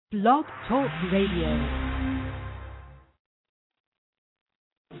Blog Talk Radio.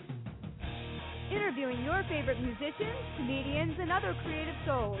 Interviewing your favorite musicians, comedians, and other creative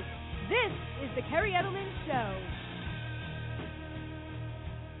souls. This is the Kerri Edelman Show.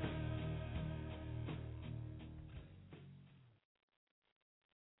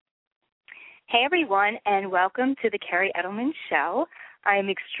 Hey everyone, and welcome to the Kerri Edelman Show. I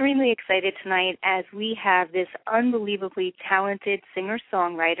am extremely excited tonight as we have this unbelievably talented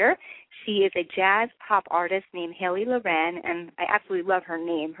singer-songwriter. She is a jazz pop artist named Halie Loren, and I absolutely love her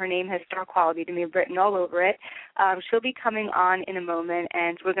name. Her name has star quality to me, written all over it. She'll be coming on in a moment,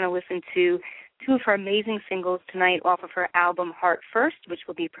 and we're going to listen to two of her amazing singles tonight off of her album Heart First, which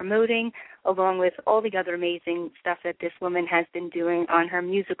we'll be promoting, along with all the other amazing stuff that this woman has been doing on her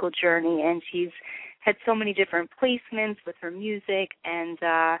musical journey. And she's had so many different placements with her music, and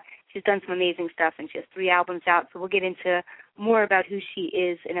she's done some amazing stuff, and she has 3 albums out, so we'll get into more about who she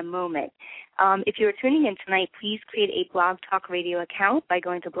is in a moment. If you're tuning in tonight, please create a Blog Talk Radio account by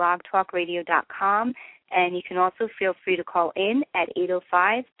going to blogtalkradio.com, and you can also feel free to call in at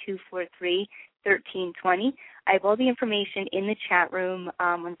 805-243-1320. I have all the information in the chat room.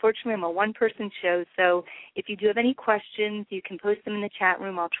 Unfortunately, I'm a one-person show, so if you do have any questions, you can post them in the chat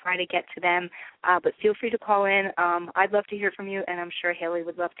room. I'll try to get to them, but feel free to call in. I'd love to hear from you, and I'm sure Halie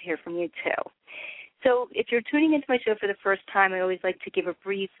would love to hear from you, too. So if you're tuning into my show for the first time, I always like to give a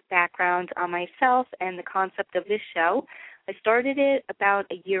brief background on myself and the concept of this show. I started it about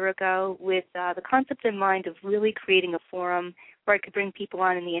a year ago with the concept in mind of really creating a forum where I could bring people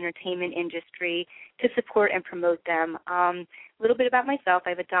on in the entertainment industry to support and promote them. A little bit about myself. I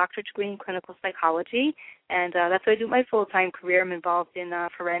have a doctorate degree in clinical psychology, and that's what I do with my full-time career. I'm involved in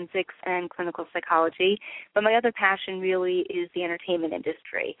forensics and clinical psychology, but my other passion really is the entertainment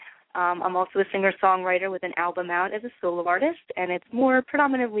industry. I'm also a singer-songwriter with an album out as a solo artist, and it's more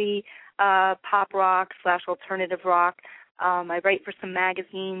predominantly pop rock / alternative rock. I write for some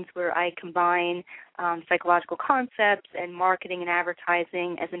magazines where I combine psychological concepts and marketing and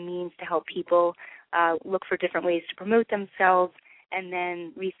advertising as a means to help people look for different ways to promote themselves. And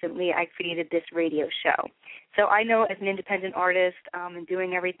then recently I created this radio show. So I know as an independent artist and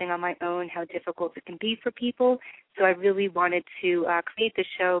doing everything on my own how difficult it can be for people. So I really wanted to create this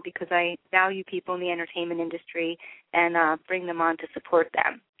show because I value people in the entertainment industry and bring them on to support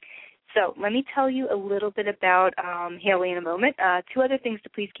them. So let me tell you a little bit about Halie in a moment. 2 other things to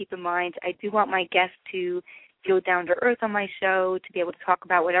please keep in mind. I do want my guests to feel down to earth on my show, to be able to talk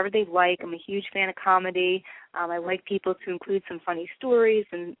about whatever they like. I'm a huge fan of comedy. I like people to include some funny stories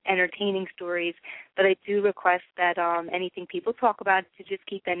and entertaining stories, but I do request that anything people talk about to just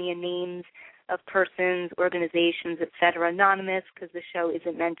keep any names of persons, organizations, etc. anonymous, because the show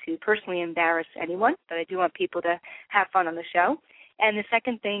isn't meant to personally embarrass anyone, but I do want people to have fun on the show. And the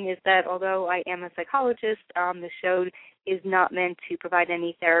second thing is that although I am a psychologist, the show is not meant to provide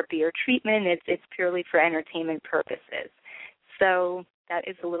any therapy or treatment. It's purely for entertainment purposes. So that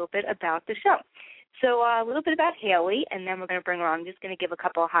is a little bit about the show. So a little bit about Halie, and then we're going to bring her on. I'm just going to give a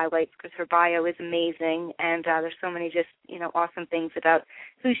couple of highlights because her bio is amazing, and there's so many just awesome things about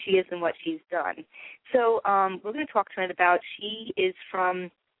who she is and what she's done. So we're going to talk tonight about she is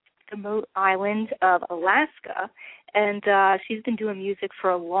from the remote island of Alaska, and she's been doing music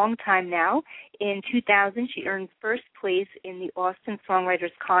for a long time now. In 2000, she earned first place in the Austin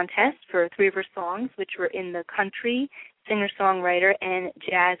Songwriters Contest for 3 of her songs, which were in the country, singer-songwriter, and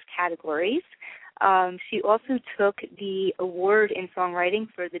jazz categories. She also took the award in songwriting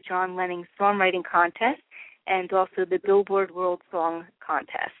for the John Lennon Songwriting Contest and also the Billboard World Song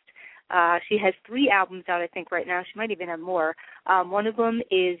Contest. She has 3 albums out, I think, right now. She might even have more. One of them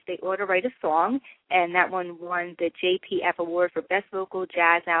is They Ought to Write a Song, and that one won the JPF Award for Best Vocal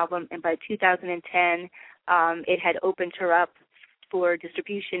Jazz Album, and by 2010, it had opened her up for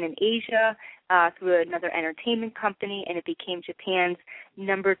distribution in Asia through another entertainment company, and it became Japan's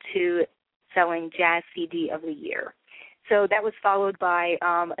number 2 selling jazz CD of the year. So that was followed by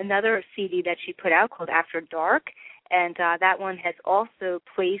another CD that she put out called After Dark, and that one has also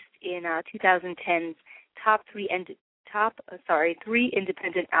placed in 2010's top 3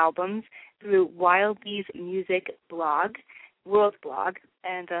 independent albums through Wildby's Music blog, World blog.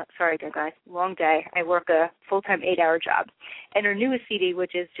 And sorry again, guys, long day. I work a full-time 8-hour job. And her newest CD,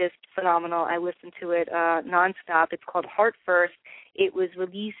 which is just phenomenal, I listen to it nonstop. It's called Heart First. It was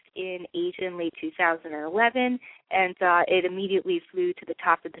released in Asia in late 2011, and it immediately flew to the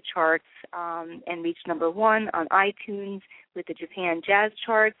top of the charts and reached number 1 on iTunes with the Japan Jazz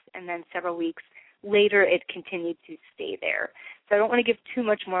charts, and then several weeks later it continued to stay there. So I don't want to give too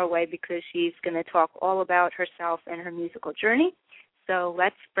much more away because she's going to talk all about herself and her musical journey. So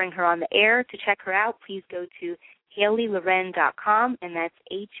let's bring her on the air. To check her out, please go to HalieLoren.com, and that's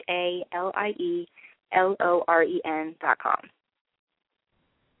HalieLoren.com.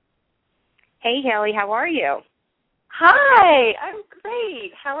 Hey, Halie, how are you? Hi, I'm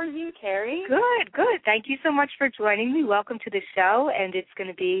great. How are you, Kerri? Good. Thank you so much for joining me. Welcome to the show, and it's going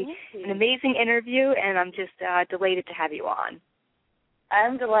to be an amazing interview, and I'm just delighted to have you on.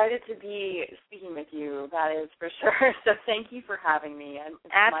 I'm delighted to be speaking with you, that is for sure. So thank you for having me.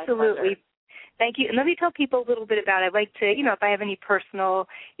 It's Absolutely. Thank you. And let me tell people a little bit about it. I'd like to, if I have any personal,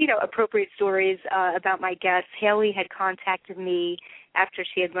 appropriate stories about my guests. Halie had contacted me after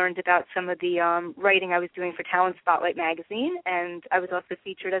she had learned about some of the writing I was doing for Talent Spotlight magazine, and I was also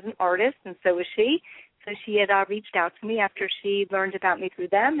featured as an artist, and so was she. So she had reached out to me after she learned about me through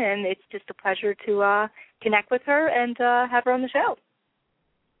them, and it's just a pleasure to connect with her and have her on the show.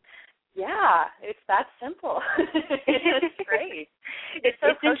 Yeah, it's that simple. It's great. It's so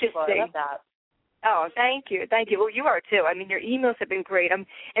interesting. I love that. Oh, thank you. Well, you are too. I mean, your emails have been great. And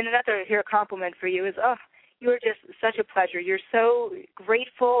another compliment for you is, you are just such a pleasure. You're so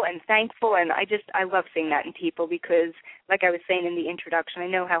grateful and thankful, and I love seeing that in people because, like I was saying in the introduction, I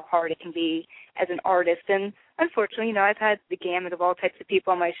know how hard it can be as an artist. And unfortunately, I've had the gamut of all types of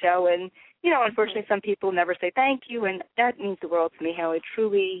people on my show, and, unfortunately, some people never say thank you, and that means the world to me, Halie.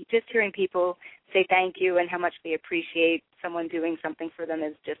 Truly, just hearing people say thank you and how much they appreciate someone doing something for them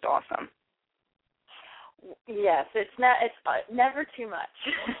is just awesome. Yes, it's never too much.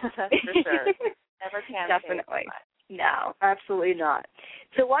 That's for sure. Never can. Definitely. No, absolutely not.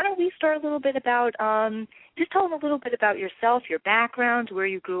 So why don't we start a little bit about, just tell them a little bit about yourself, your background, where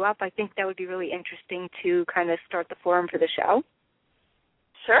you grew up. I think that would be really interesting to kind of start the forum for the show.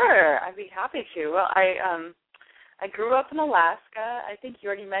 Sure, I'd be happy to. Well, I grew up in Alaska. I think you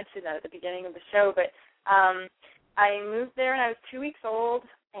already mentioned that at the beginning of the show, but I moved there when I was 2 weeks old,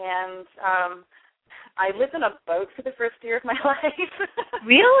 and I lived in a boat for the first year of my life.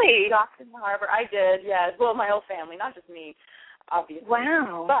 Really? Docked in the harbor. I did, yeah. Well, my whole family, not just me, obviously.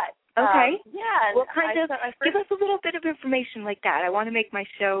 Wow. But, okay. Yeah. Well, give us a little bit of information like that. I want to make my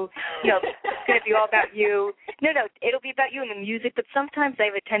show, it's going to be all about you. No, it'll be about you and the music, but sometimes I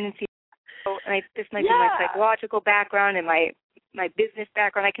have a tendency, and this might be my psychological background and my business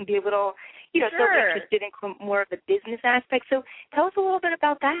background. I can be a little, so interested in more of the business aspect. So tell us a little bit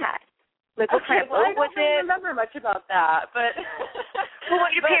about that. Like what kind of boat was it? I don't remember much about that, but well,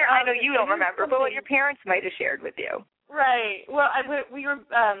 what your parents? I know you don't remember, but what your parents might have shared with you. Right. Well, we were.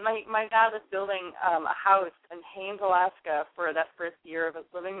 My dad was building a house in Haines, Alaska, for that first year of us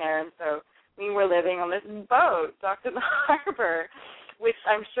living there, and so we were living on this boat docked in the harbor, which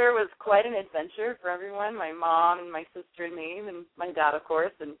I'm sure was quite an adventure for everyone. My mom and my sister and me, and my dad, of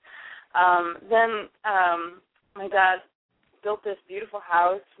course, and then my dad built this beautiful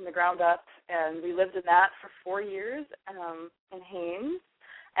house from the ground up, and we lived in that for 4 years in Haines.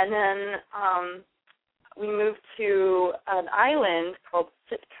 And then we moved to an island called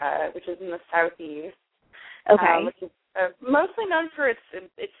Sitka, which is in the southeast. Okay. Which is mostly known for its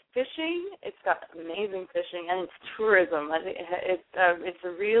fishing. It's got amazing fishing, and its tourism. It's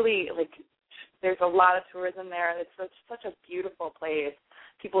a really, there's a lot of tourism there. It's such a beautiful place.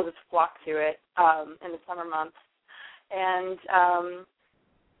 People just flock to it in the summer months. And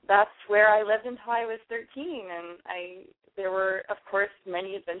that's where I lived until I was 13. And there were, of course,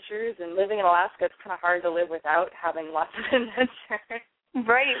 many adventures. And living in Alaska, it's kind of hard to live without having lots of adventures.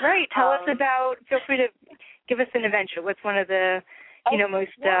 Right. Tell us about, feel free to give us an adventure. What's one of the,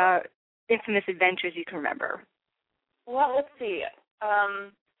 most infamous adventures you can remember? Well, let's see.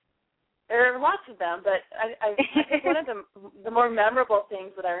 There are lots of them, but I think one of the more memorable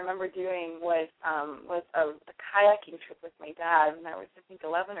things that I remember doing was a kayaking trip with my dad when I was, I think,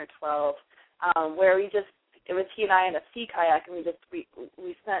 11 or 12, where it was he and I in a sea kayak, and we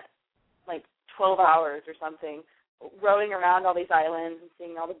spent like 12 hours or something rowing around all these islands and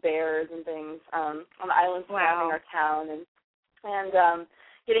seeing all the bears and things on the islands surrounding our town, and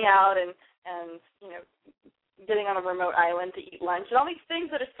getting out and getting on a remote island to eat lunch, and all these things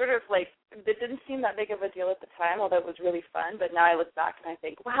that are sort of that didn't seem that big of a deal at the time, although it was really fun. But now I look back and I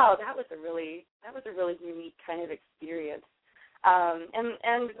think, wow, that was a really unique kind of experience.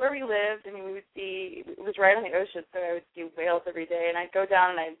 And where we lived, we would see, it was right on the ocean, so I would see whales every day, and I'd go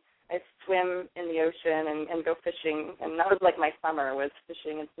down and I'd swim in the ocean and go fishing, and that was like my summer, was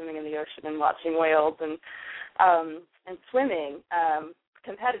fishing and swimming in the ocean and watching whales and swimming.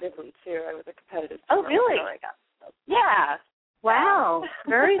 Competitively too. I was a competitive swimmer. Oh, really? Yeah. Wow.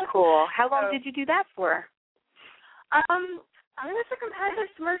 Very cool. How long did you do that for? I was a competitive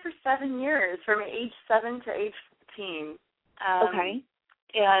swimmer for 7 years, from age 7 to age 15. Okay.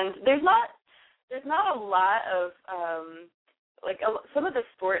 And there's not a lot of some of the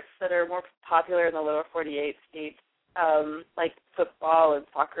sports that are more popular in the lower 48 states, like football and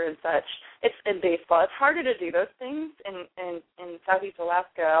soccer and such. It's in baseball. It's harder to do those things in Southeast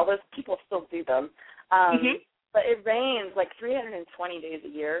Alaska, although people still do them. But it rains like 320 days a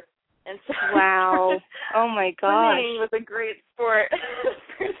year. And so wow. Oh, my gosh. Swimming was a great sport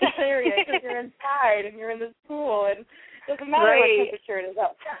for that area because you're inside and you're in this pool, and it doesn't matter what temperature it is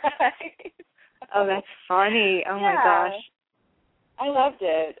outside. Oh, that's funny. Oh, my gosh. I loved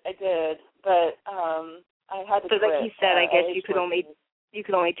it. I did. But I had to quit. So like you said, I guess you could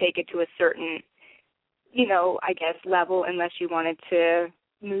only take it to a certain, I guess, level unless you wanted to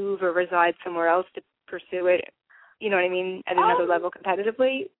move or reside somewhere else to pursue it, you know what I mean, at another level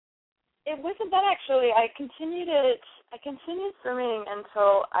competitively? It wasn't that, actually. I continued swimming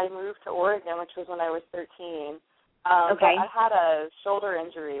until I moved to Oregon, which was when I was 13. But I had a shoulder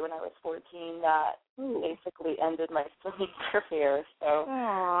injury when I was 14 that basically ended my swimming career. So,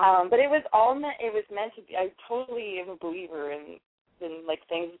 but it was meant to be. I totally am a believer in like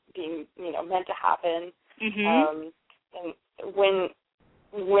things being meant to happen, and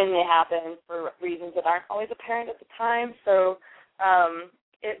when they happen for reasons that aren't always apparent at the time. So,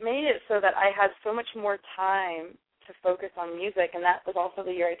 it made it so that I had so much more time to focus on music, and that was also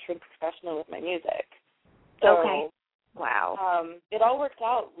the year I turned professional with my music. So, wow. It all worked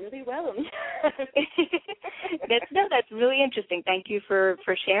out really well. That's really interesting. Thank you for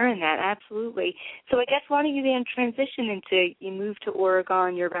sharing that. Absolutely. So I guess why don't you then transition into, you moved to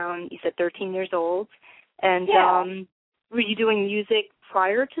Oregon, you're around, you said 13 years old, and were you doing music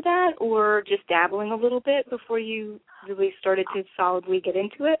prior to that or just dabbling a little bit before you really started to solidly get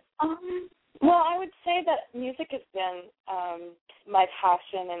into it? Well, I would say that music has been my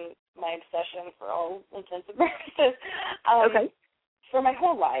passion and my obsession for all intents and purposes. For my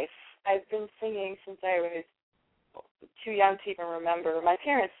whole life, I've been singing since I was too young to even remember. My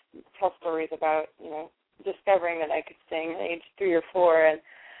parents tell stories about, discovering that I could sing at age 3 or 4,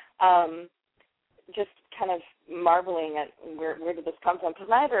 and just kind of marveling at where did this come from, because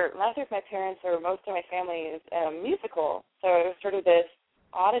neither of my parents or most of my family is musical, so it was sort of this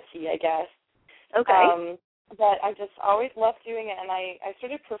oddity, I guess. But I just always loved doing it, and I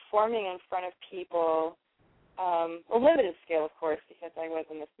started performing in front of people, a limited scale, of course, because I was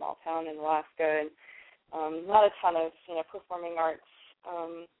in a small town in Alaska, and not a ton of performing arts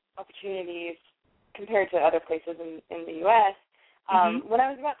opportunities compared to other places in the U.S. When I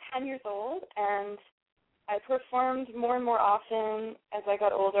was about 10 years old, and I performed more and more often as I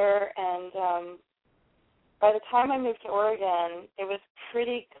got older, and by the time I moved to Oregon, it was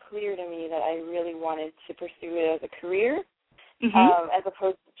pretty clear to me that I really wanted to pursue it as a career, as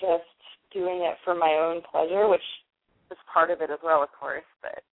opposed to just doing it for my own pleasure, which was part of it as well, of course.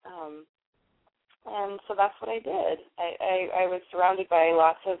 But and so that's what I did. I was surrounded by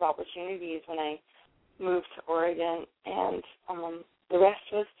lots of opportunities when I moved to Oregon, and the rest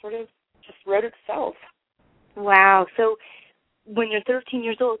was sort of just wrote itself. Wow. So when you're 13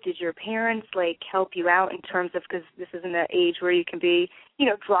 years old, did your parents, help you out in terms of, because this isn't an age where you can be,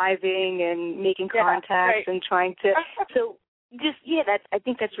 driving and making contacts and trying to, so just, I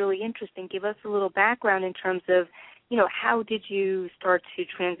think that's really interesting. Give us a little background in terms of, how did you start to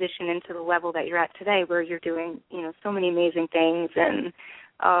transition into the level that you're at today where you're doing, so many amazing things, and,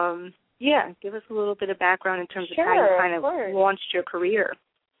 give us a little bit of background in terms of how you kind of launched your career.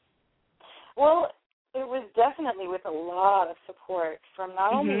 Well, it was definitely with a lot of support from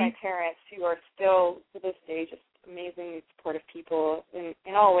not only my parents, who are still, to this day, just amazingly supportive people in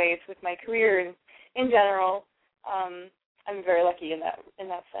all ways with my career in general. I'm very lucky in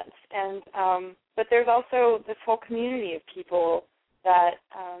that sense. And but there's also this whole community of people that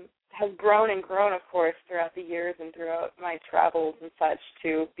has grown and grown, of course, throughout the years and throughout my travels and such,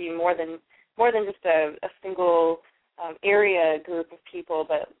 to be more than just a single area group of people,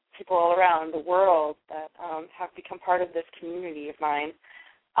 but people all around the world that have become part of this community of mine.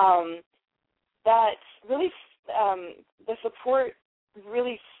 That really, the support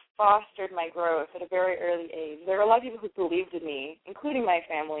really fostered my growth at a very early age. There were a lot of people who believed in me, including my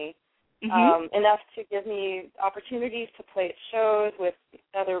family, enough to give me opportunities to play at shows with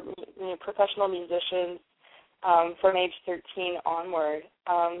other professional musicians from age 13 onward,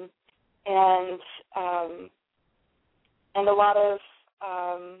 and a lot of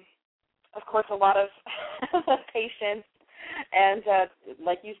course, a lot of patience and,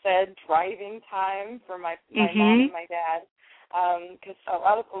 like you said, driving time for my mom and my dad, because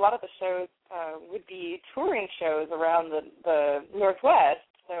a lot of the shows would be touring shows around the Northwest.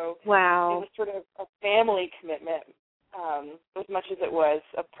 So it was sort of a family commitment as much as it was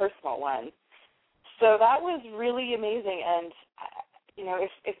a personal one. So that was really amazing, and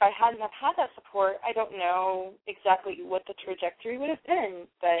if I hadn't have had that support, I don't know exactly what the trajectory would have been.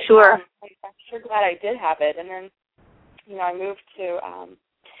 But sure. I'm sure glad I did have it. And then, I moved to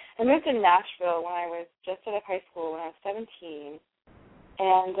Nashville when I was just out of high school when I was 17,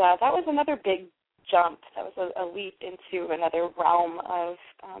 and that was another big jump. That was a leap into another realm of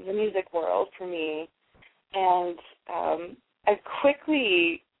the music world for me, and I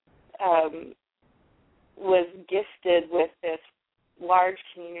quickly was gifted with this large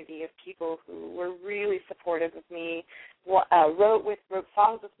community of people who were really supportive of me, wrote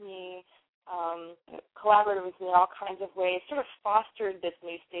songs with me, collaborated with me in all kinds of ways, sort of fostered this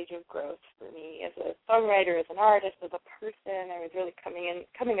new stage of growth for me as a songwriter, as an artist, as a person. I was really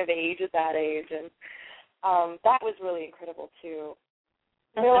coming of age at that age, and that was really incredible too.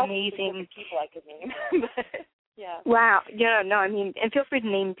 That's amazing. People I could name. But, yeah. Wow. Yeah, no, I mean, and feel free to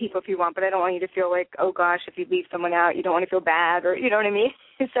name people if you want, but I don't want you to feel like, oh gosh, if you leave someone out, you don't want to feel bad, or you know what I mean?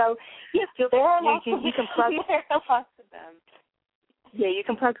 So, yeah, feel free. You can plug. There are lots of them. Yeah, you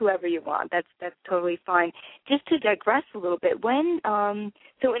can plug whoever you want. That's totally fine. Just to digress a little bit,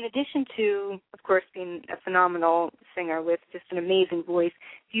 so in addition to, of course, being a phenomenal singer with just an amazing voice,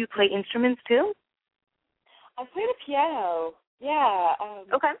 do you play instruments too? I play the piano. Yeah.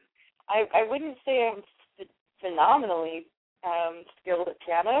 Okay. I wouldn't say I'm phenomenally skilled at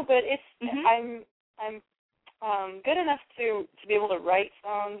piano, but I'm good enough to be able to write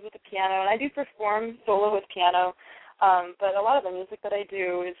songs with the piano, and I do perform solo with piano. But a lot of the music that I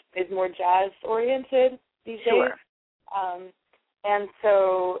do is more jazz oriented these days. And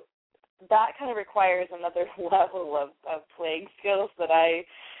so that kind of requires another level of playing skills that I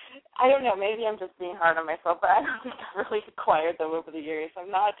don't know, maybe I'm just being hard on myself, but I don't think I've really acquired them over the years. I'm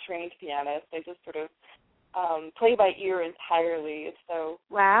not a trained pianist. I just sort of play by ear entirely. So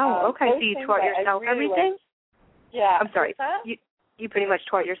wow, okay, so you taught yourself really everything? Yeah. I'm sorry. You pretty much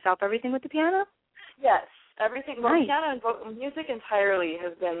taught yourself everything with the piano? Yes, everything. Well, nice. Piano and music entirely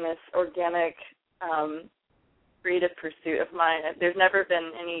has been this organic creative pursuit of mine. There's never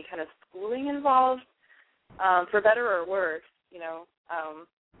been any kind of schooling involved, for better or worse,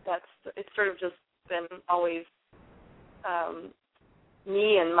 it's sort of just been always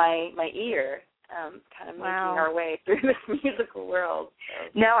me and my ear kind of making our way through this musical world.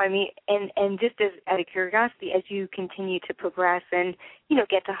 So. No, I mean, and just as out of curiosity, as you continue to progress and,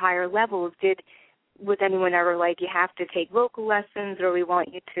 get to higher levels, was anyone ever like, you have to take vocal lessons, or we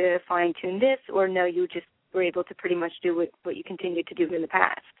want you to fine-tune this, or no, you just were able to pretty much do what you continued to do in the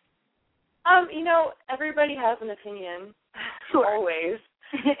past? Everybody has an opinion, sure. Always.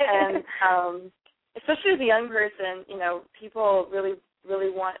 And especially as a young person, people really, really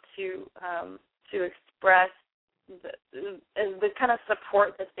want to express the kind of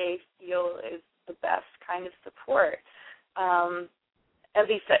support that they feel is the best kind of support. At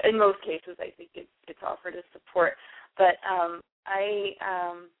least in most cases, I think it's offered as support. But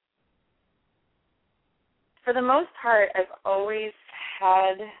for the most part, I've always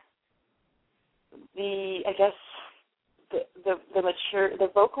had the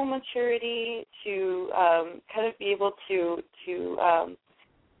vocal maturity to kind of be able to do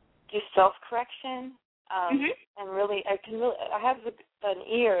self-correction, and really I have an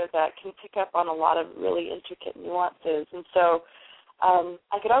ear that can pick up on a lot of really intricate nuances, and so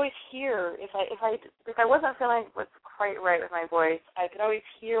I could always hear if I wasn't feeling what's quite right with my voice, I could always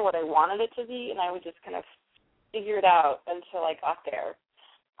hear what I wanted it to be, and I would just kind of figure it out until I got there.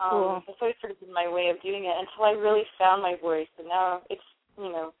 Cool. That's always sort of been my way of doing it until I really found my voice, and now it's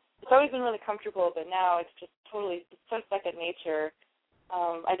always been really comfortable, but now it's just totally, it's so second nature.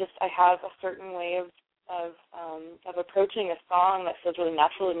 I have a certain way of approaching a song that feels really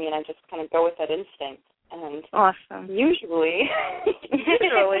natural to me, and I just kind of go with that instinct. And awesome. Usually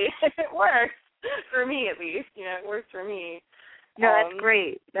it works for me, at least. It works for me. No, that's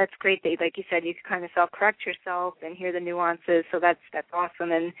great. That's great that, like you said, you can kind of self-correct yourself and hear the nuances. So that's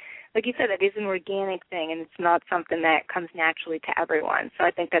awesome. And like you said, that is an organic thing, and it's not something that comes naturally to everyone. So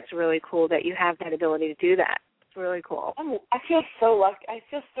I think that's really cool that you have that ability to do that. It's really cool. I feel so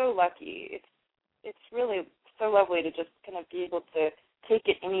lucky. It's really so lovely to just kind of be able to take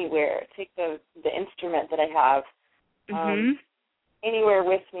it anywhere, take the instrument that I have anywhere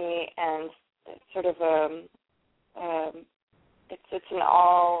with me, and it's sort of it's an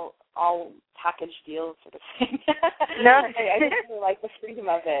all package deal sort of thing. No, I just really like the freedom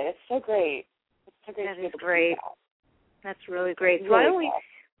of it. It's so great. It's so great. That is great. That's really great.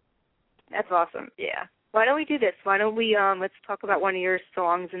 That's awesome. Yeah. Why don't we do this? Why don't we let's talk about one of your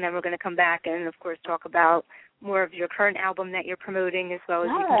songs, and then we're going to come back and, of course, talk about more of your current album that you're promoting, as well as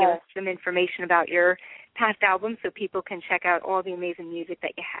you can give us some information about your past albums so people can check out all the amazing music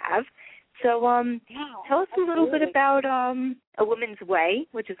that you have. So tell us a little bit about A Woman's Way,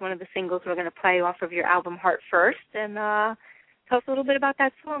 which is one of the singles we're going to play off of your album Heart First, and tell us a little bit about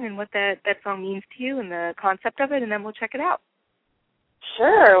that song and what that song means to you and the concept of it, and then we'll check it out.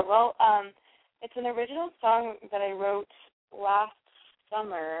 Sure. Well, it's an original song that I wrote last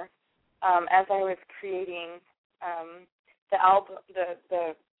summer as I was creating the album,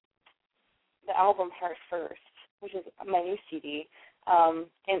 the album Heart First, which is my new CD.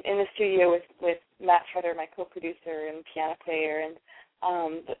 In the studio with Matt Schroeder, my co-producer and piano player, and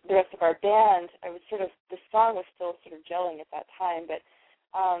the rest of our band. The song was still sort of gelling at that time, but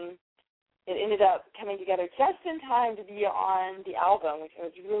it ended up coming together just in time to be on the album, which I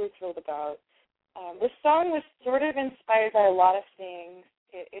was really thrilled about. This song was sort of inspired by a lot of things.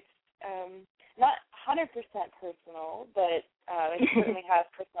 It's not 100% personal, but it certainly has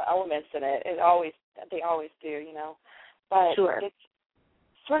personal elements in it. They always do, you know. But sure. It's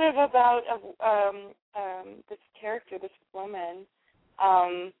sort of about this character, this woman,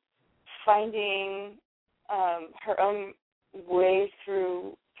 finding her own way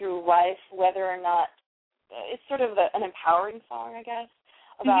through life, whether or not it's sort of an empowering song, I guess,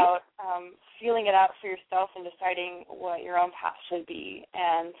 about feeling it out for yourself and deciding what your own path should be.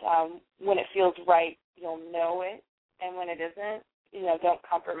 And when it feels right, you'll know it, and when it isn't, don't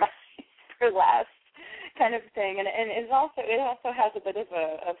compromise for less, kind of thing. And it also has a bit of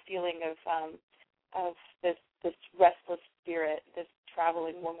a feeling of this restless spirit, this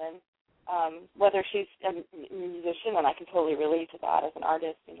traveling woman. Whether she's a musician, and I can totally relate to that as an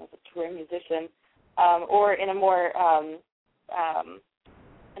artist, as a touring musician, or in a more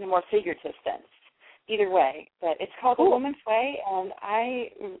figurative sense. Either way, but it's called A Woman's Way,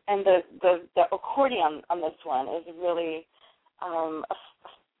 and the accordion on this one is really a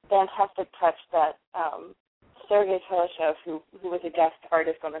fantastic touch that Sergei Teleshev, who was a guest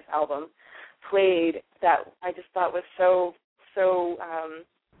artist on this album, played, that I just thought was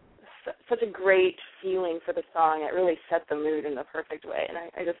such a great feeling for the song. It really set the mood in the perfect way, and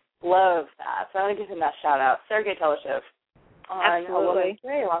I just love that. So I want to give him that shout out, Sergei Teleshev, on A Woman's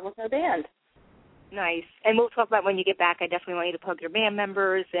Way, along with our band. Nice. And we'll talk about when you get back. I definitely want you to plug your band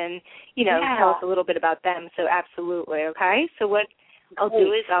members and, tell us a little bit about them. So absolutely, okay? So what I'll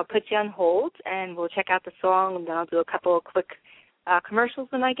do is I'll put you on hold, and we'll check out the song, and then I'll do a couple of quick commercials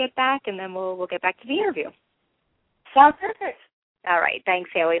when I get back, and then we'll get back to the interview. Sounds perfect. All right. Thanks,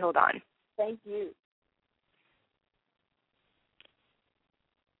 Halie. Hold on. Thank you.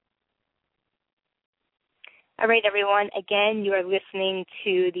 All right, everyone. Again, you are listening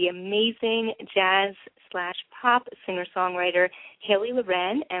to the amazing jazz/pop singer-songwriter Halie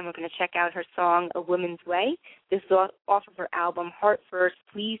Loren, and we're going to check out her song, A Woman's Way. This is off of her album, Heart First.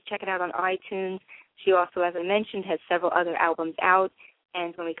 Please check it out on iTunes. She also, as I mentioned, has several other albums out,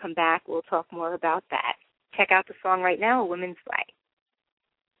 and when we come back, we'll talk more about that. Check out the song right now, A Woman's Way.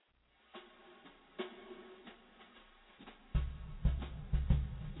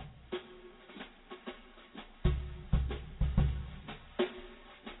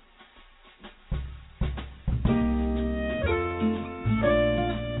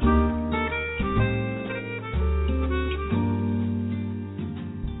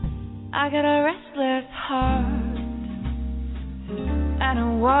 I got a restless heart and a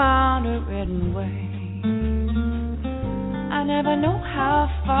wander-ridden way. I never know how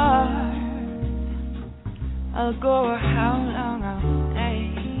far I'll go or how long I'll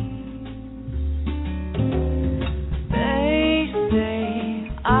stay. They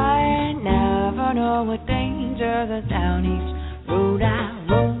say I never know what dangers are down each road I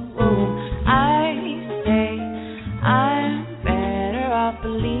roam. I say I'm better off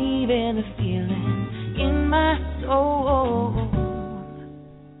believing the feeling in my soul.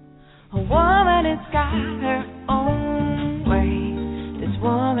 A woman has got her own way. This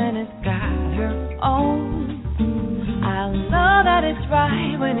woman has got her own. I love that it's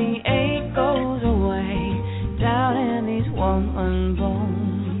right when the ache goes away down in these woman bones.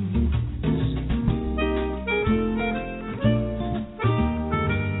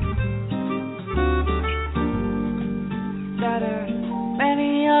 Got her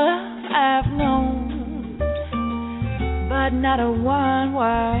many a love I've known, but not a one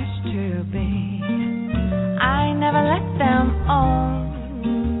was to be. I never let them own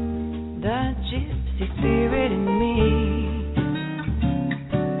the gypsy spirit in me.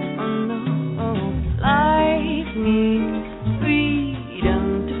 Oh no, life needs freedom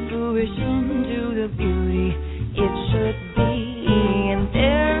to flourish into the beauty it should be, and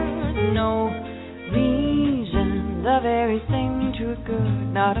there's no reason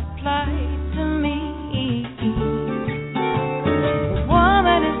plight to me. The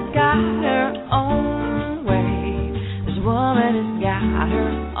woman has got her own way. This woman has got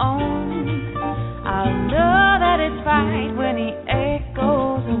her own. I know that it's right when the ache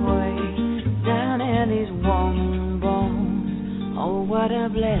goes away down in these warm bones. Oh, what a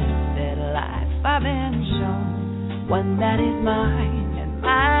blessed life I've been shown, one that is mine and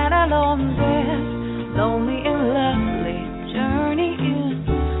mine alone. This lonely and lovely journey is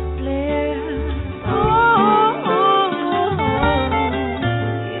bliss. Oh,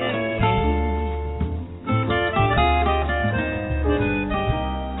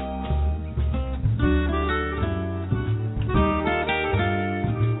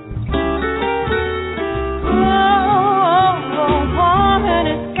 woman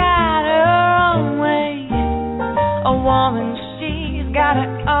has got her own way. A woman, she's got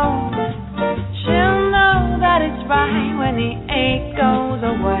her own. She'll know that it's right when the ache goes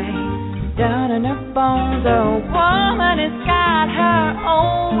away down in her bones. A woman has got her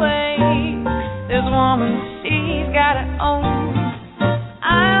own way. This woman, she's got her own.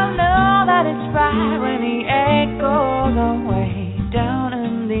 I'll know that it's right when the ache goes away down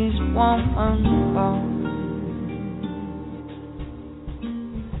in these woman bones.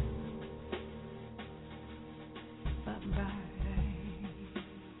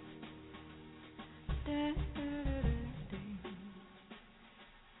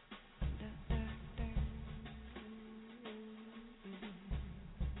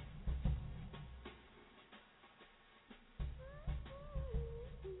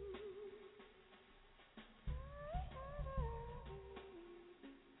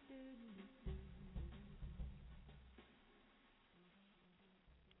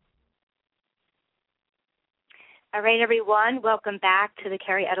 All right, everyone, welcome back to the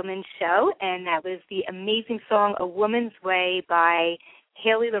Kerri Edelman Show, and that was the amazing song "A Woman's Way" by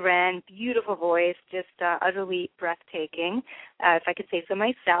Halie Loren. Beautiful voice, just utterly breathtaking, if I could say so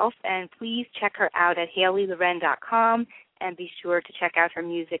myself. And please check her out at HalieLoren.com, and be sure to check out her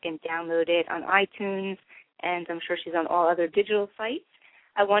music and download it on iTunes, and I'm sure she's on all other digital sites.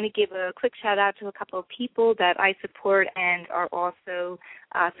 I want to give a quick shout-out to a couple of people that I support and are also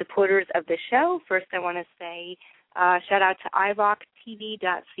supporters of the show. First, I want to say shout-out to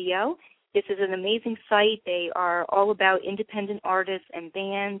iRockTV.co. This is an amazing site. They are all about independent artists and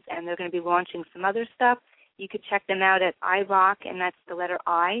bands, and they're going to be launching some other stuff. You could check them out at iRock, and that's the letter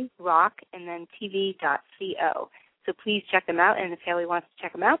I, rock, and then TV.co. So please check them out, and if Halie wants to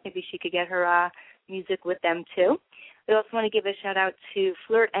check them out, maybe she could get her music with them too. We also want to give a shout-out to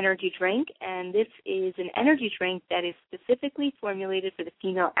Flirt Energy Drink, and this is an energy drink that is specifically formulated for the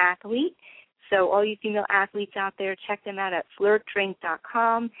female athlete. So all you female athletes out there, check them out at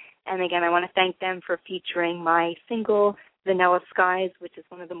flirtdrink.com. And again, I want to thank them for featuring my single, Vanilla Skies, which is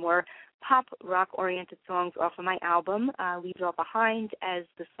one of the more pop rock-oriented songs off of my album, Leave It All Behind, as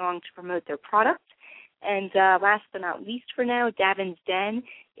the song to promote their product. And last but not least for now, Davin's Den.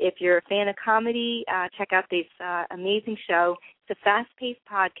 If you're a fan of comedy, check out this amazing show. It's a fast-paced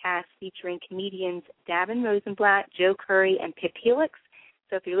podcast featuring comedians Davin Rosenblatt, Joe Curry, and Pip Helix.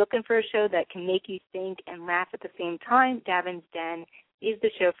 So if you're looking for a show that can make you think and laugh at the same time, Davin's Den is the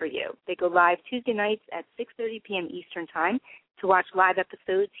show for you. They go live Tuesday nights at 6:30 p.m. Eastern Time. To watch live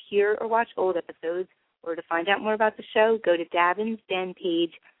episodes, hear or watch old episodes, or to find out more about the show, go to Davin's Den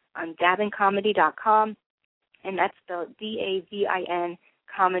page on davincomedy.com, and that's spelled DAVIN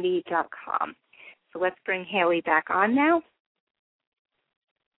comedy.com. So let's bring Halie back on now.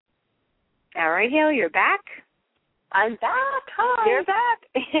 All right, Halie, you're back. I'm back. Hi. You're back.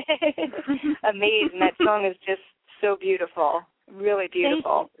 Amazing. That song is just so beautiful. Really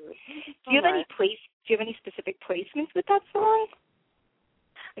beautiful. Do you have any specific placements with that song?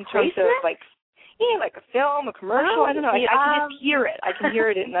 In terms of like a film, a commercial? I don't know. I can just hear it. I can hear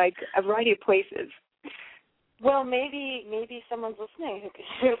it in like a variety of places. Well, maybe someone's listening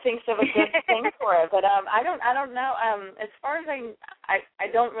who thinks of a good thing for it, but I don't know. As far as I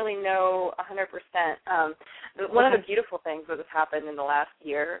don't really know 100%. One of the beautiful things that has happened in the last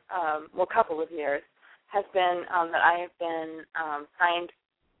year, couple of years, has been that I have been signed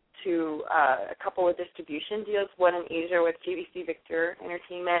to a couple of distribution deals. One in Asia with GBC Victor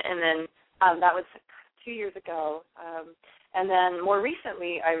Entertainment, and then that was 2 years ago. And then more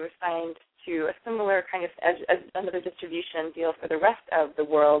recently, I was signed to a similar kind of another distribution deal for the rest of the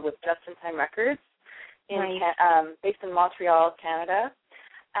world with Just in Time Records, based in Montreal, Canada.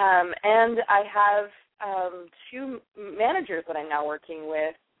 And I have two managers that I'm now working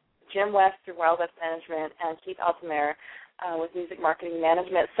with, Jim West through Wild West Management and Keith Altamere with Music Marketing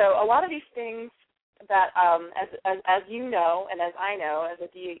Management. So a lot of these things that as you know, and as I know, as a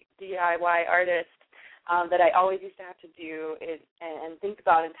DIY artist, that I always used to have to do and think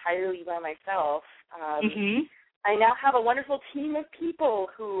about entirely by myself. I now have a wonderful team of people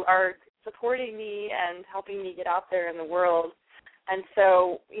who are supporting me and helping me get out there in the world. And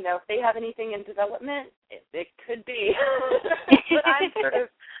so, you know, if they have anything in development, it could be. But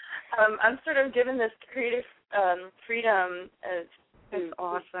I'm sort of given this creative freedom That's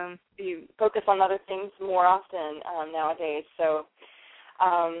awesome. To focus on other things more often nowadays. So,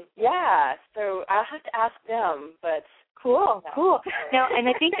 so I'll have to ask them, but cool. No, and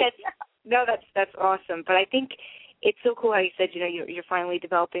I think that's awesome. But I think it's so cool how you said, you know, you're finally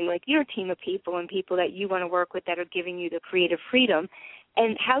developing like your team of people and people that you want to work with that are giving you the creative freedom.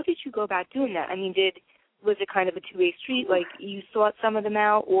 And how did you go about doing that? I mean, was it kind of a two-way street, like you sought some of them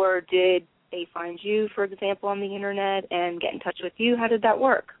out, or did they find you, for example, on the internet and get in touch with you? How did that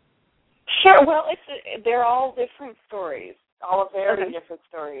work? Sure. Well, they're all different stories, all very different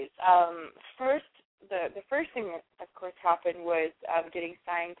stories. First, the first thing that, of course, happened was getting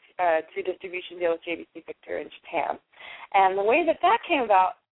signed to distribution deal with JVC Victor in Japan. And the way that came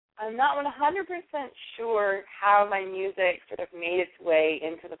about, I'm not 100% sure how my music sort of made its way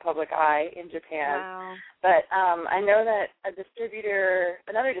into the public eye in Japan. Wow. But I know that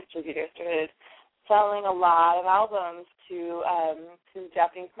another distributor started selling a lot of albums to the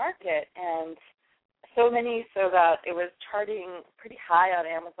Japanese market, and so many so that it was charting pretty high on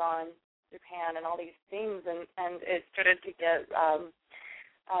Amazon Japan and all these things, and it started to get,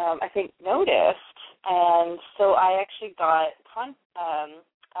 I think, noticed. And so I actually got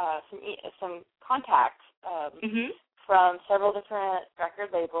some contacts from several different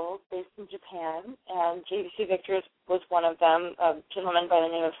record labels based in Japan, and JVC Victor was one of them, a gentleman by the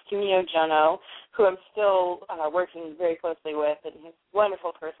name of Sumio Jono, who I'm still working very closely with, and he's a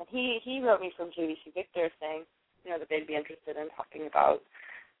wonderful person. He wrote me from JVC Victor saying, you know, that they'd be interested in talking about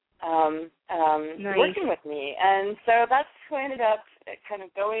working with me. And so that's who I ended up kind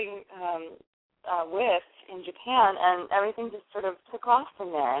of going with in Japan, and everything just sort of took off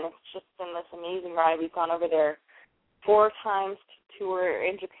from there. And it's just been this amazing ride. We've gone over there 4 times to tour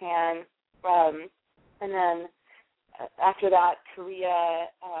in Japan, and then after that, Korea,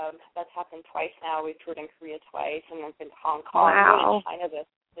 that's happened twice now. We've toured in Korea twice, and then been to Hong Kong and China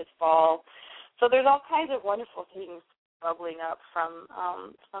this fall. So there's all kinds of wonderful things bubbling up from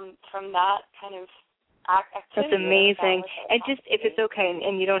that kind of activity. That's amazing. And just, if it's okay,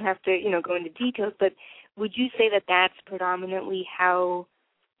 and you don't have to, you know, go into details, but would you say that that's predominantly how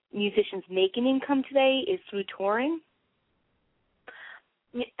musicians make an income today, is through touring?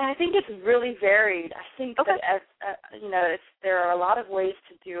 Yeah, I think it's really varied. I think that there are a lot of ways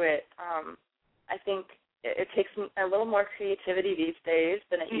to do it. I think it takes a little more creativity these days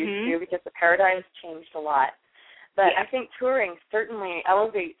than it used to, because the paradigm's changed a lot. But I think touring certainly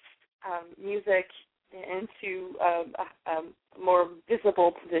elevates music into a more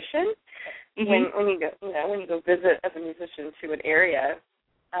visible position. When you go visit as a musician to an area,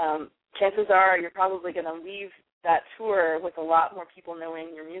 chances are you're probably going to leave that tour with a lot more people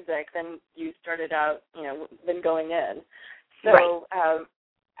knowing your music than you started out, than going in. So,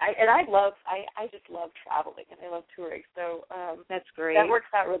 I just love traveling, and I love touring. So that's great. That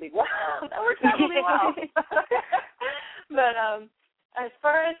works out really well. But as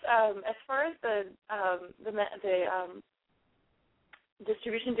far as the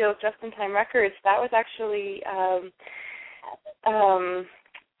distribution deal with Just in Time Records, that was actually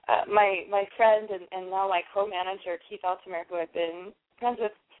my friend and now my co-manager, Keith Altimer, who I've been friends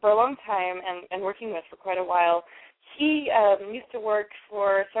with for a long time and working with for quite a while. He used to work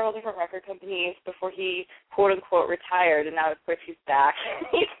for several different record companies before he, quote-unquote, retired, and now, of course, he's back.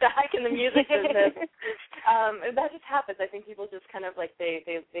 He's back in the music business. That just happens. I think people just kind of, like, they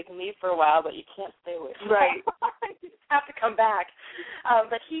can leave for a while, but you can't stay with them. Right. You just have to come back.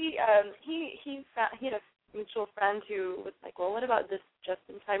 But he had a mutual friend who was like, well, what about this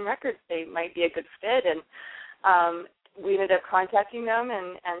Just-in-Time Records? They might be a good fit. And we ended up contacting them,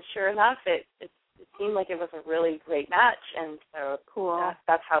 and sure enough, it seemed like it was a really great match, and so cool.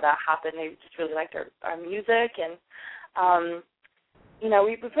 That's how that happened. They just really liked our music, and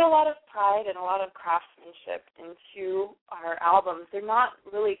we put a lot of pride and a lot of craftsmanship into our albums. They're not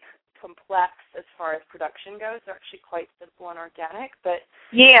really complex as far as production goes. They're actually quite simple and organic. But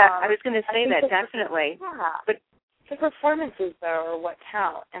I was going to say that, definitely. But the performances, though, are what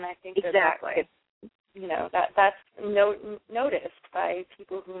count, and I think exactly. That's noticed by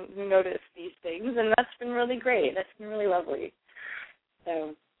people who notice these things, and that's been really great. That's been really lovely.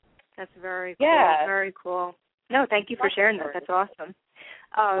 So that's very cool. Very cool. No, thank you for sharing that. That's awesome.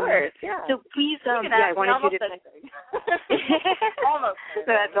 Of course, yeah. So please, I wanted you to. Almost. So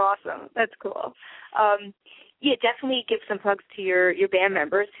that's awesome. That's cool. Yeah, definitely give some plugs to your band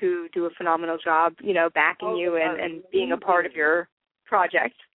members who do a phenomenal job, backing you and being a part of your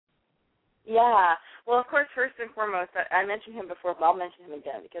project. Yeah. Well, of course, first and foremost, I mentioned him before, but I'll mention him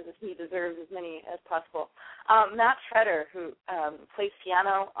again because he deserves as many as possible. Matt Shredder, who plays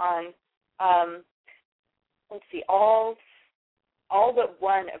piano on, all but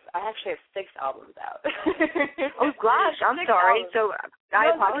one of, I actually have 6 albums out. Oh, gosh, I'm sorry. Albums. So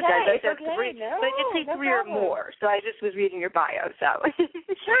I apologize. Okay. I said 3, but it did say 3 or more, so I just was reading your bio, so.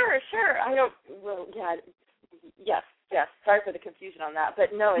 Sure. Yes. Sorry for the confusion on that,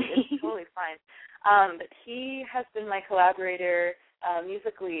 but no, it's totally fine. But he has been my collaborator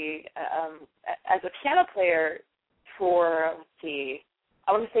musically as a piano player for,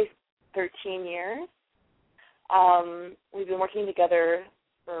 I want to say 13 years. We've been working together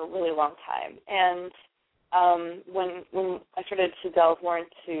for a really long time. And when I started to delve more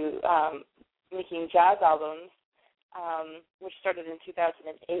into making jazz albums, which started in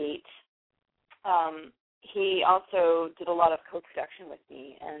 2008, he also did a lot of co-production with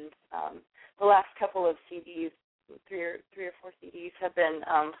me. And the last couple of CDs, 3 or 4 CDs, have been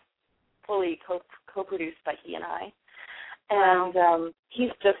fully co-produced by he and I. And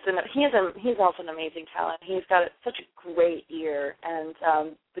he's also an amazing talent. He's got such a great ear, and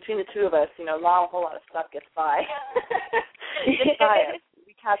between the two of us, not a whole lot of stuff gets by.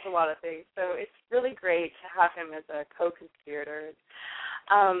 We catch a lot of things, so it's really great to have him as a co-conspirator.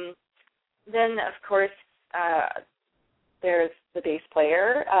 Then, of course, there's the bass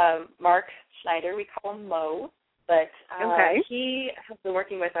player, Mark Schneider. We call him Mo, but he has been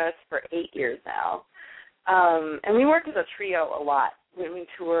working with us for 8 years now. And we work as a trio a lot when we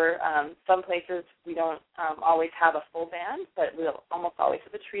tour. Some places we don't always have a full band, but we'll almost always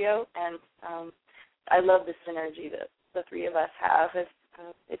have a trio. And I love the synergy that the 3 of us have.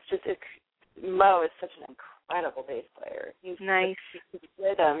 Mo is such an incredible bass player. He's nice. His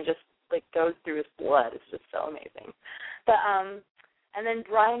rhythm just goes through his blood. It's just so amazing. But and then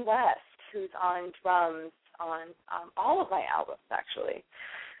Brian West, who's on drums on all of my albums, actually.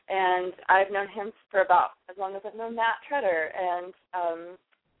 And I've known him for about as long as I've known Matt Shredder, and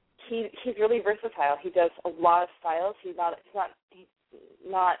he's really versatile. He does a lot of styles. He's not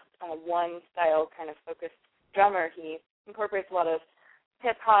a one style kind of focused drummer. He incorporates a lot of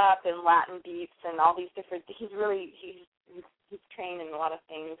hip hop and Latin beats and all these different. He's trained in a lot of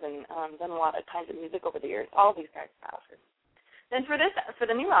things and done a lot of kinds of music over the years. All these guys have. Then for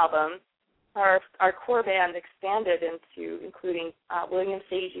the new album, our core band expanded into including William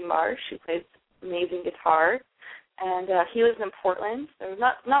Seiji Marsh, who plays amazing guitar, and he lives in Portland, so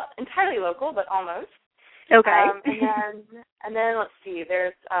not entirely local, but almost. Okay. And then let's see.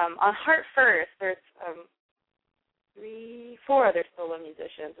 There's on Heart First. There's 4 other solo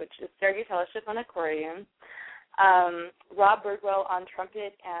musicians, which is Sergei Teleship on accordion, Rob Birdwell on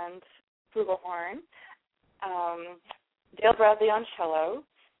trumpet and flugelhorn, Dale Bradley on cello,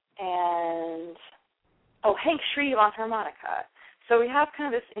 and Hank Shreve on harmonica. So we have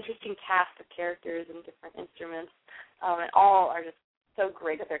kind of this interesting cast of characters and different instruments, and all are just so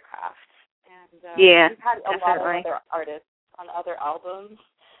great at their craft. And we've had a lot of other artists on other albums.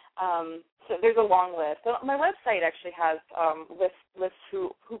 So there's a long list. So my website actually has lists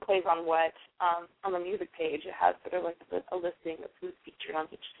who plays on what. On the music page, it has sort of a listing of who's featured on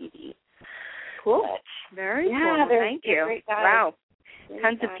each CD. Cool. Very cool. Thank you. Wow.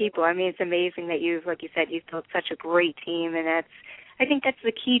 Tons of people. I mean, it's amazing that you've built such a great team, and I think that's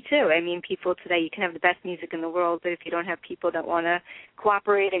the key too. I mean, people today, you can have the best music in the world, but if you don't have people that want to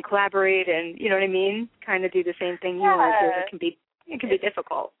cooperate and collaborate and, you know what I mean, kind of do the same thing you want to do, it can be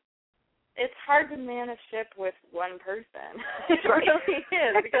difficult. It's hard to man a ship with one person. It really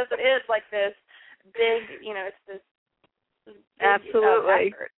is, because it is like this big, it's this big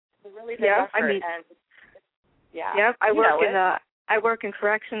absolutely effort. It's a really big effort. I mean, yeah. I work in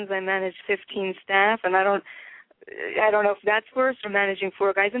corrections. I manage 15 staff, and I don't know if that's worse or managing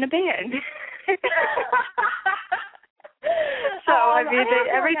 4 guys in a band. So I mean,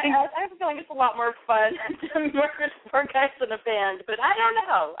 everything. I have a feeling it's a lot more fun to work with 4 guys in a band, but I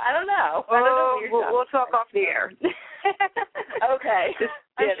don't know. We'll talk off the air. Okay.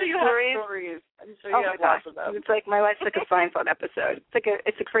 I'm sure you have stories. I'm sure you have lots of them. It's like my life's like a Seinfeld episode.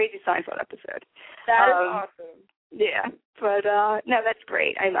 It's a crazy Seinfeld episode. That is awesome. Yeah, but no, that's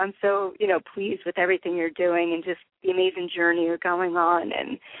great. I'm so pleased with everything you're doing and just the amazing journey you're going on.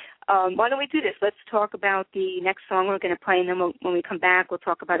 And why don't we do this? Let's talk about the next song we're going to play, and then when we come back, we'll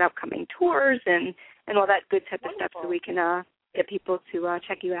talk about upcoming tours and all that good type of stuff, so we can get people to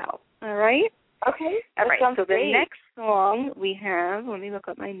check you out. All right? Okay. All right. So great. the next song we have, let me look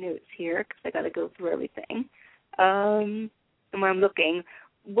up my notes here because I got to go through everything. And when I'm looking,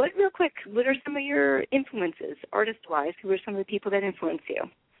 real quick, what are some of your influences, artist-wise? Who are some of the people that influence you?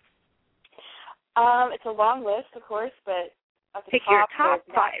 It's a long list, of course, but at the Pick top, your top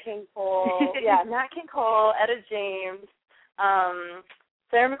Nat 5. King Cole, Nat King Cole, Etta James,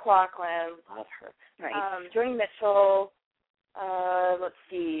 Sarah McLachlan, love her. Right. Joni Mitchell, let's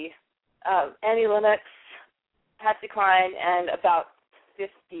see, Annie Lennox, Patsy Cline, and about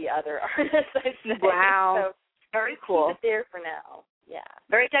 50 other artists, I'd say. Wow. So very cool. Keep it there for now. Yeah.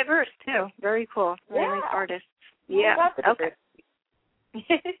 Very diverse, too. Very cool. Very nice artists. Yeah. Okay.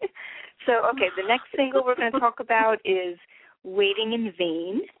 So, the next single we're going to talk about is Waiting in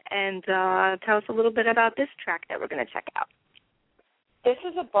Vain. And tell us a little bit about this track that we're going to check out. This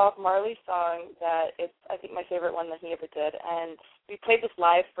is a Bob Marley song that is, I think, my favorite one that he ever did. And we played this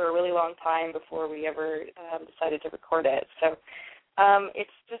live for a really long time before we ever decided to record it. So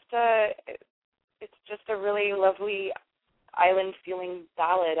it's just a really lovely island feeling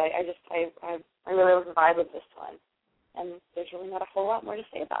ballad. I really love the vibe of this one. And there's really not a whole lot more to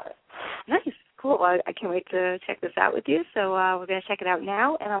say about it. Nice. Cool. Well, I can't wait to check this out with you. So we're going to check it out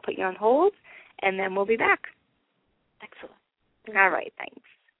now, and I'll put you on hold, and then we'll be back. Excellent. All right. Thanks.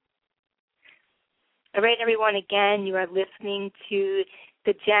 All right, everyone. Again, you are listening to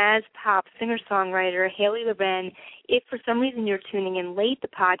the jazz pop singer-songwriter Halie Loren. If for some reason you're tuning in late, the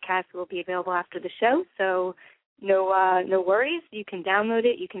podcast will be available after the show, so no worries. You can download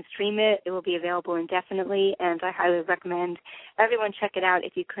it. You can stream it. It will be available indefinitely, and I highly recommend everyone check it out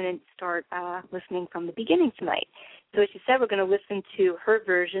if you couldn't start listening from the beginning tonight. So as you said, we're going to listen to her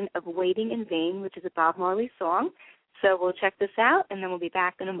version of Waiting in Vain, which is a Bob Marley song. So we'll check this out, and then we'll be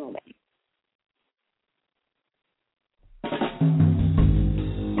back in a moment.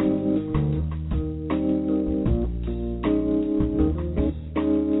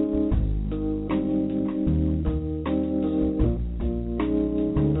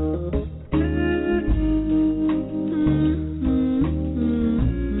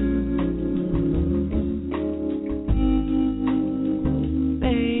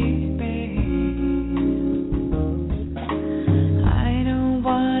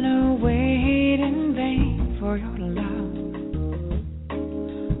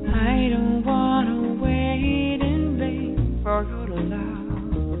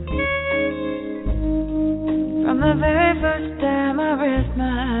 The very first time I rest my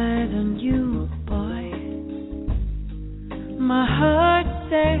eyes on you, boy, my heart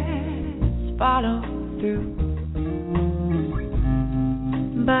says follow through.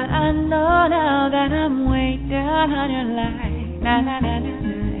 But I know now that I'm way down on your line, na na na na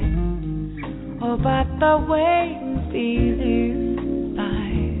na. Oh, but the waiting feels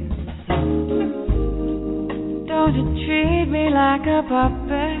fine. Don't you treat me like a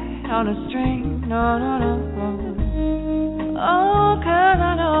puppet on a string, no, no, no, no. Oh, 'cause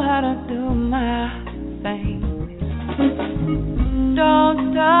I know how to do my thing.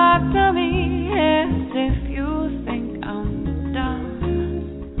 Don't talk to me as if you think I'm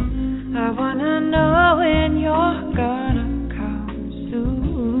dumb. I wanna know when you're gonna come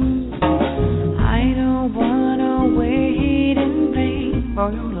soon. I don't wanna wait in vain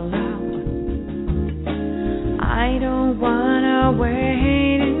for your love. I don't wanna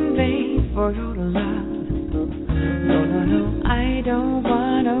wait in vain for your love. No, no, no, I don't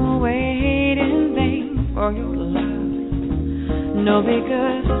wanna wait in vain for your love. No,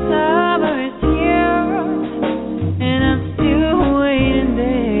 because summer is here and I'm still waiting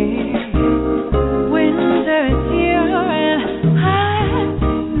there. Winter is here and I'm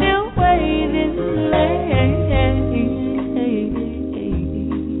still waiting late.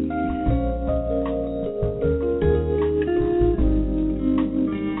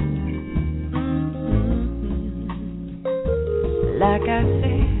 Like I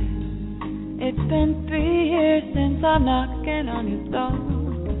said, it's been 3 years since I'm knocking on your door.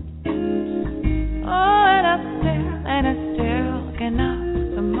 Oh, and I still can knock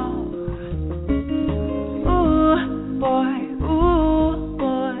some more. Ooh,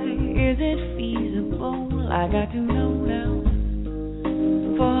 boy, is it feasible? I got to know now,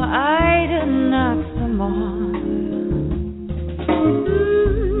 for I to knock some more.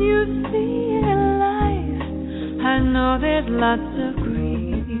 You see, in life, I know there's lots of grief.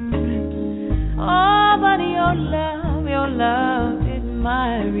 Oh, but your love is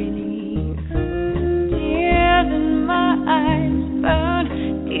my relief. Tears in my eyes burn,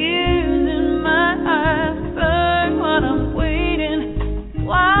 tears in my eyes burn while I'm waiting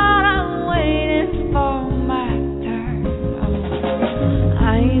for my turn.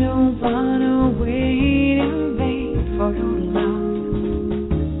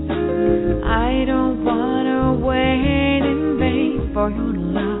 for your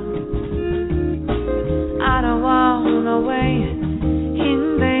love. I don't wanna wait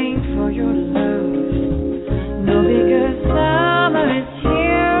in vain for your love. No, because summer is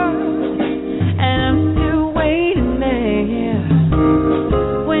here and I'm still waiting there.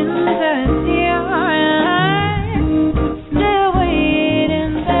 Winter is here and I'm still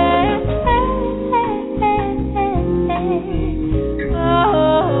waiting there.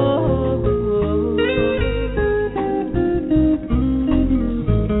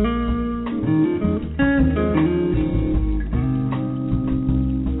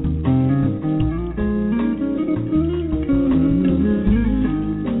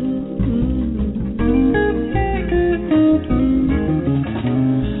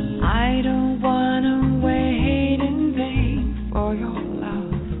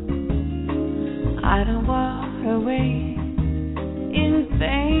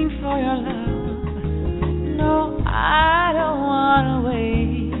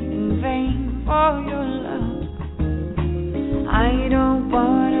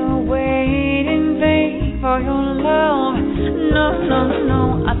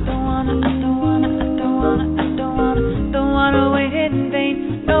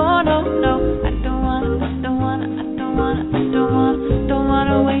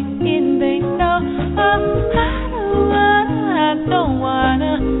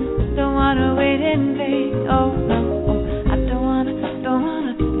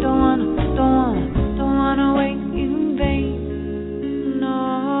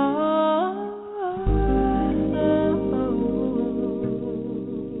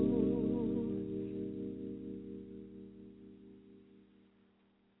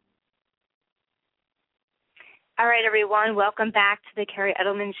 All right, everyone, welcome back to the Kerri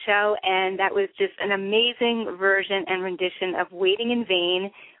Edelman Show, and that was just an amazing version and rendition of Waiting in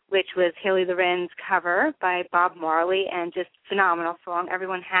Vain, which was Halie Loren's cover by Bob Marley, and just phenomenal song.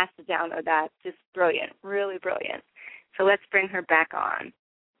 Everyone has to download that. Just brilliant, really brilliant. So let's bring her back on.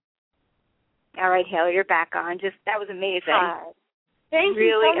 All right, Halie, you're back on. That was amazing. Hi. Thank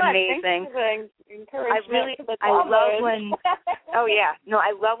really you so much. Amazing. Thanks for the encouragement. I love when, oh yeah, no,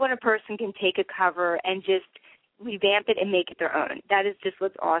 I love when a person can take a cover and just revamp it and make it their own. That is just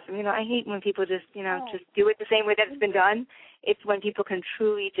what's awesome. You know, I hate when people just, just do it the same way that it's been done. It's when people can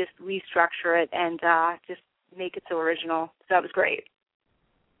truly just restructure it and just make it so original. So that was great.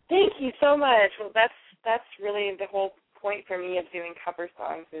 Thank you so much. Well, that's really the whole point for me of doing cover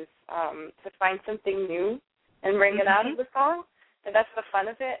songs is to find something new and bring it out of the song. And that's the fun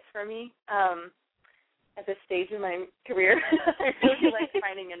of it for me. At this stage in my career, I really like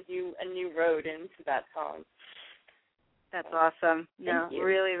finding a new road into that song. That's awesome. No, Thank you.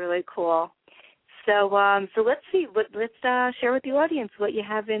 Really, really cool. So, let's see. Let's share with the audience what you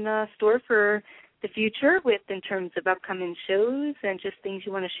have in store for the future, in terms of upcoming shows and just things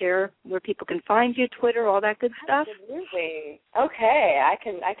you want to share, where people can find you, Twitter, all that good stuff. Absolutely. Okay, I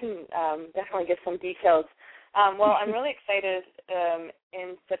can definitely give some details. Well, I'm really excited.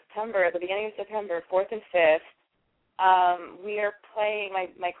 In September, at the beginning of September, 4th and 5th, we are playing.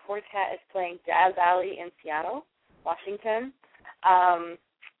 My quartet is playing Jazz Alley in Seattle, Washington,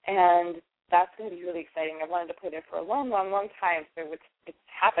 and that's going to be really exciting. I wanted to play there for a long, long, long time, so it's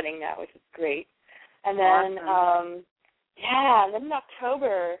happening now, which is great. And then, awesome. And then in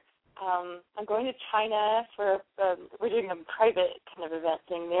October, I'm going to China for we're doing a private kind of event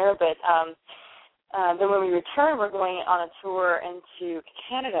thing there, but then when we return, we're going on a tour into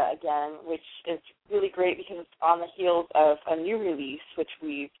Canada again, which is really great because it's on the heels of a new release, which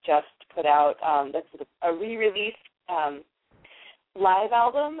we've just put out. That's a re-release live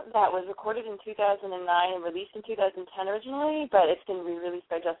album that was recorded in 2009 and released in 2010 originally, but it's been re-released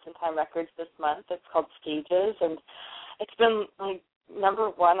by Just in Time Records this month. It's called Stages, and it's been like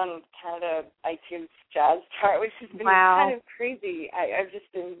 #1 on Canada iTunes Jazz chart, which has been kind of crazy. I've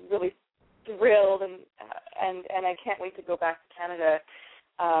just been really thrilled, and I can't wait to go back to Canada.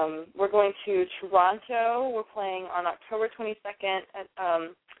 We're going to Toronto. We're playing on October 22nd at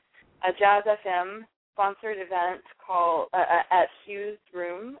a Jazz FM sponsored event called at Hughes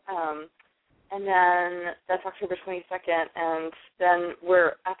Room, and then that's October 22nd, and then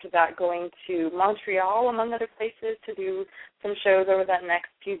we're after that going to Montreal, among other places, to do some shows over that next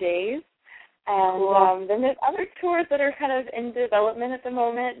few days. And then there's other tours that are kind of in development at the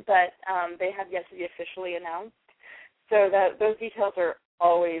moment, but they have yet to be officially announced. So those details are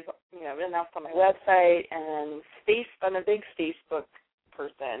always, announced on my website and I'm a big Facebook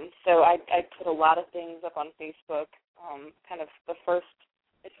person, so I put a lot of things up on Facebook. Kind of the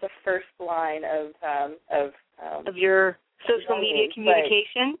first line of your social media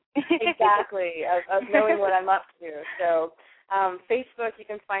communication. Exactly, of knowing what I'm up to. So Facebook, you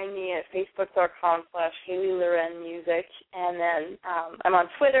can find me at facebook.com/Halie Loren Music. And then I'm on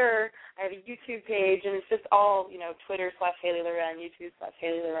Twitter. I have a YouTube page, and it's just all, Twitter/Halie Loren,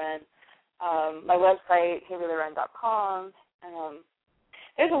 YouTube/Halie Loren. My website, HalieLoren.com.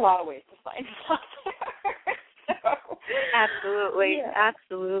 There's a lot of ways to find stuff there. So,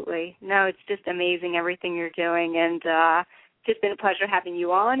 Absolutely. No, it's just amazing everything you're doing, and just been a pleasure having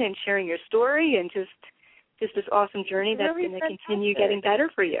you on and sharing your story, and just this awesome journey that's going to continue getting better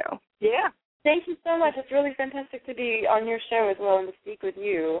for you. Yeah. Thank you so much. It's really fantastic to be on your show as well and to speak with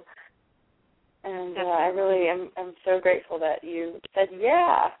you. And I really am so grateful that you said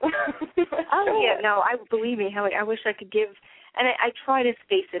yeah. Believe me, Halie, I wish I could give, and I try to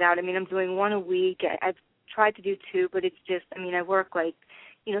space it out. I mean, I'm doing one a week. I've tried to do two, but it's just, I work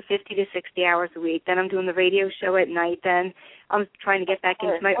 50 to 60 hours a week. Then I'm doing the radio show at night. Then I'm trying to get back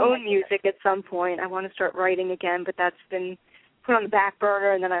into my own music at some point. I want to start writing again, but that's been put on the back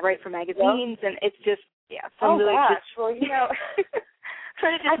burner, and then I write for magazines, and it's just, So I'm really gosh. just, well,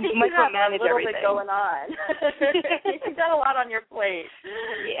 trying to just I think you have a little everything. bit going on. You've got a lot on your plate.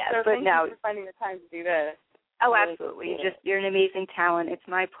 Yeah, so but thank you for finding the time to do this. Oh, absolutely. You're an amazing talent. It's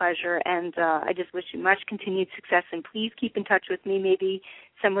my pleasure, and I just wish you much continued success, and please keep in touch with me. Maybe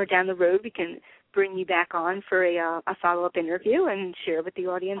somewhere down the road we can bring you back on for a follow-up interview and share with the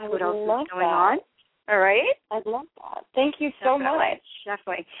audience what else is going on. All right? I'd love that. Thank you so much.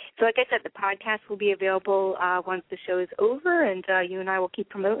 Definitely. So like I said, the podcast will be available once the show is over, and you and I will keep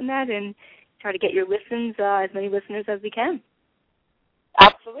promoting that and try to get your listens, as many listeners as we can.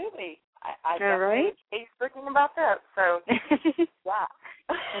 Absolutely. I All right. hate speaking about that. So, yeah.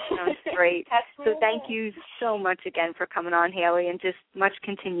 That sounds great. So thank you so much again for coming on, Halie, and just much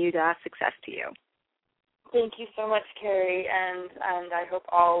continued success to you. Thank you so much, Kerri, and I hope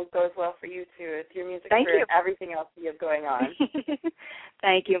all goes well for you, too, with your music career and everything else you have going on.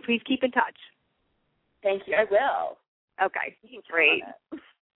 Thank you. Please keep in touch. Thank you. I will. Okay. Great.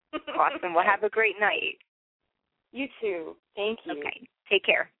 Awesome. Well, have a great night. You too. Thank you. Okay. Take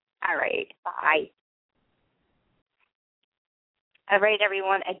care. All right. Bye. All right,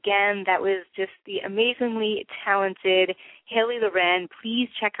 everyone. Again, that was just the amazingly talented Halie Loren. Please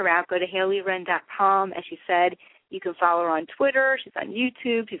check her out. Go to HalieLoren.com. As she said, you can follow her on Twitter. She's on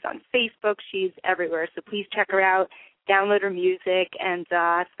YouTube. She's on Facebook. She's everywhere. So please check her out. Download her music and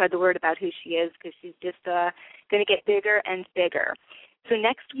spread the word about who she is, because she's just going to get bigger and bigger. So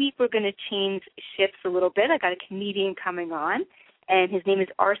next week we're going to change shifts a little bit. I got a comedian coming on, and his name is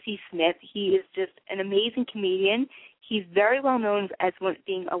R.C. Smith. He is just an amazing comedian. He's very well known as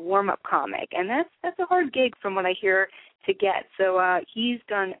being a warm-up comic, and that's a hard gig from what I hear to get. So he's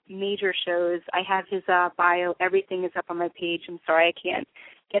done major shows. I have his bio. Everything is up on my page. I'm sorry I can't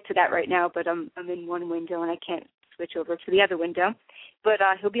get to that right now, but I'm in one window and I can't switch over to the other window. But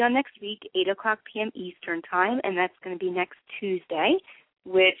he'll be on next week, 8 o'clock p.m. Eastern Time, and that's going to be next Tuesday,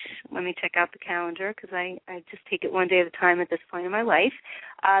 which, let me check out the calendar because I just take it one day at a time at this point in my life.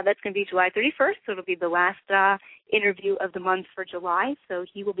 That's going to be July 31st, so it'll be the last interview of the month for July, so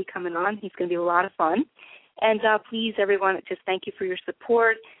he will be coming on. He's going to be a lot of fun. And please, everyone, just thank you for your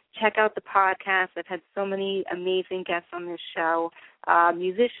support. Check out the podcast. I've had so many amazing guests on this show,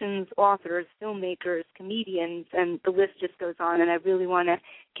 musicians, authors, filmmakers, comedians, and the list just goes on. And I really want to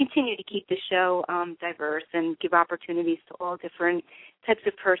continue to keep the show diverse and give opportunities to all different types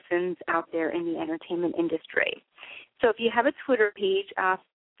of persons out there in the entertainment industry. So if you have a Twitter page,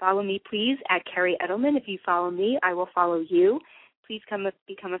 follow me, please, at Kerri Edelman. If you follow me, I will follow you. Please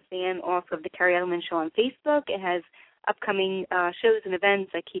become a fan also of the Kerri Edelman Show on Facebook. It has upcoming shows and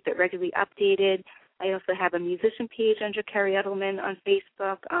events. I keep it regularly updated. I also have a musician page under Kerri Edelman on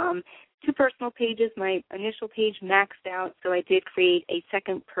Facebook. 2 personal pages. My initial page maxed out, so I did create a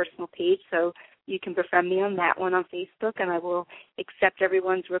second personal page, so you can befriend me on that one on Facebook, and I will accept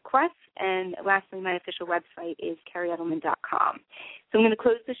everyone's requests. And lastly, my official website is KerriEdelman.com. So I'm going to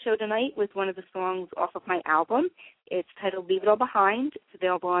close the show tonight with one of the songs off of my album. It's titled Leave It All Behind. It's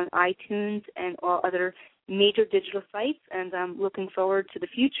available on iTunes and all other major digital sites, and I'm looking forward to the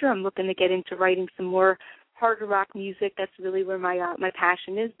future. I'm looking to get into writing some more harder rock music. That's really where my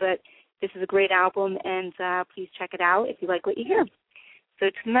passion is, but this is a great album, and please check it out if you like what you hear. So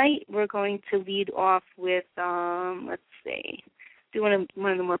tonight we're going to lead off with, let's see, do one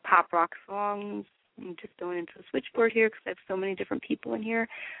of the more pop rock songs. I'm just going into the switchboard here because I have so many different people in here.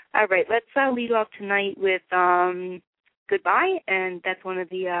 All right, let's lead off tonight with Goodbye, and that's one of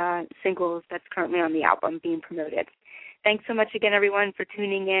the singles that's currently on the album being promoted. Thanks so much again, everyone, for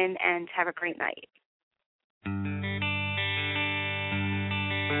tuning in, and have a great night.